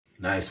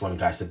Nice one,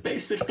 guys. So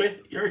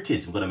basically, here it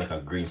is. We're gonna make a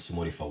green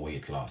smoothie for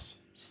weight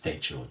loss. Stay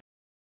tuned.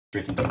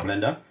 Straight into the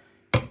blender.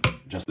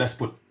 Just let's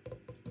put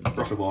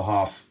roughly about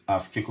half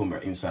of cucumber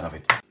inside of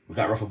it. We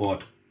got roughly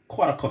about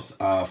 1/4 cups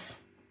of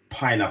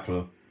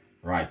pineapple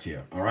right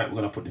here. All right, we're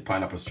gonna put the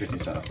pineapple straight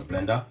inside of the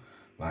blender,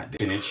 like the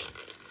spinach,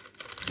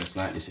 just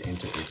like this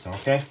into it.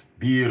 Okay,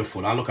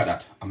 beautiful. Now look at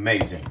that,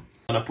 amazing.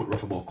 I'm gonna put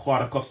roughly about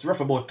 1/4 cups,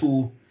 roughly about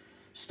 2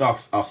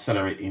 stalks of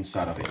celery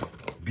inside of it.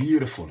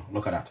 Beautiful.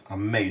 Look at that,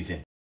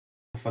 amazing.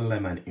 A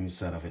lemon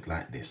inside of it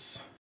like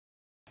this.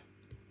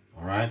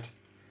 All right,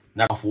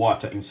 now of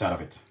water inside of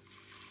it.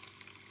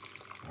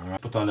 All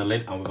right, put on the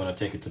lid and we're gonna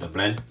take it to the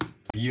blend.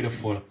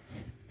 Beautiful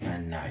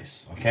and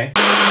nice. Okay,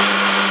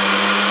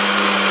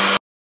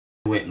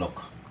 wait,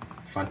 look,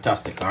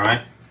 fantastic. All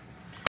right,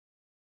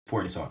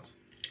 pour this out.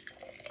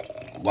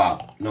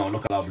 Wow, no,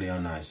 look lovely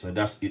and nice. So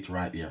that's it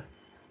right here,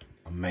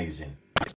 amazing.